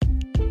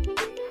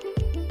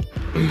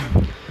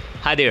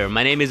Hi there,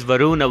 my name is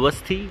Varun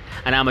Avasthi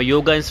and I'm a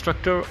yoga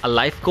instructor, a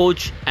life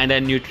coach, and a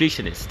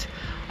nutritionist.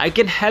 I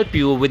can help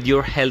you with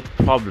your health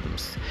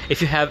problems. If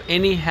you have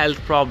any health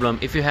problem,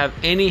 if you have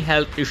any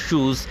health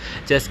issues,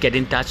 just get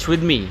in touch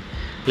with me.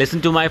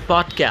 Listen to my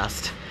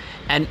podcast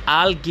and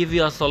I'll give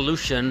you a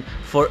solution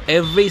for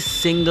every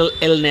single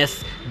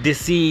illness,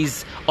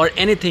 disease, or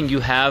anything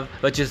you have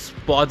which is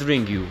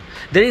bothering you.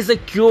 There is a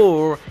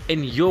cure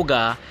in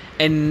yoga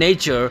and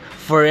nature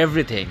for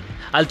everything.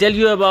 I'll tell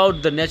you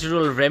about the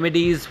natural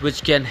remedies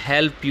which can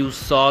help you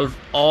solve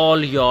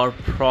all your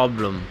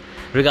problem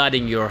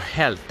regarding your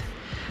health.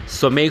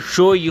 So make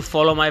sure you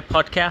follow my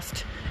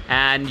podcast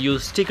and you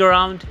stick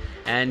around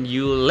and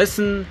you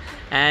listen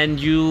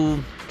and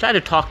you try to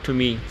talk to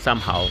me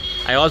somehow.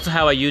 I also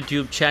have a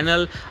YouTube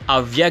channel,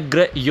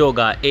 Avyagra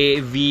Yoga,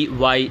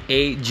 Avyagrayyoga,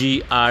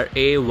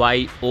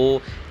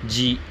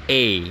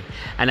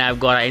 and I've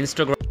got an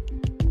Instagram.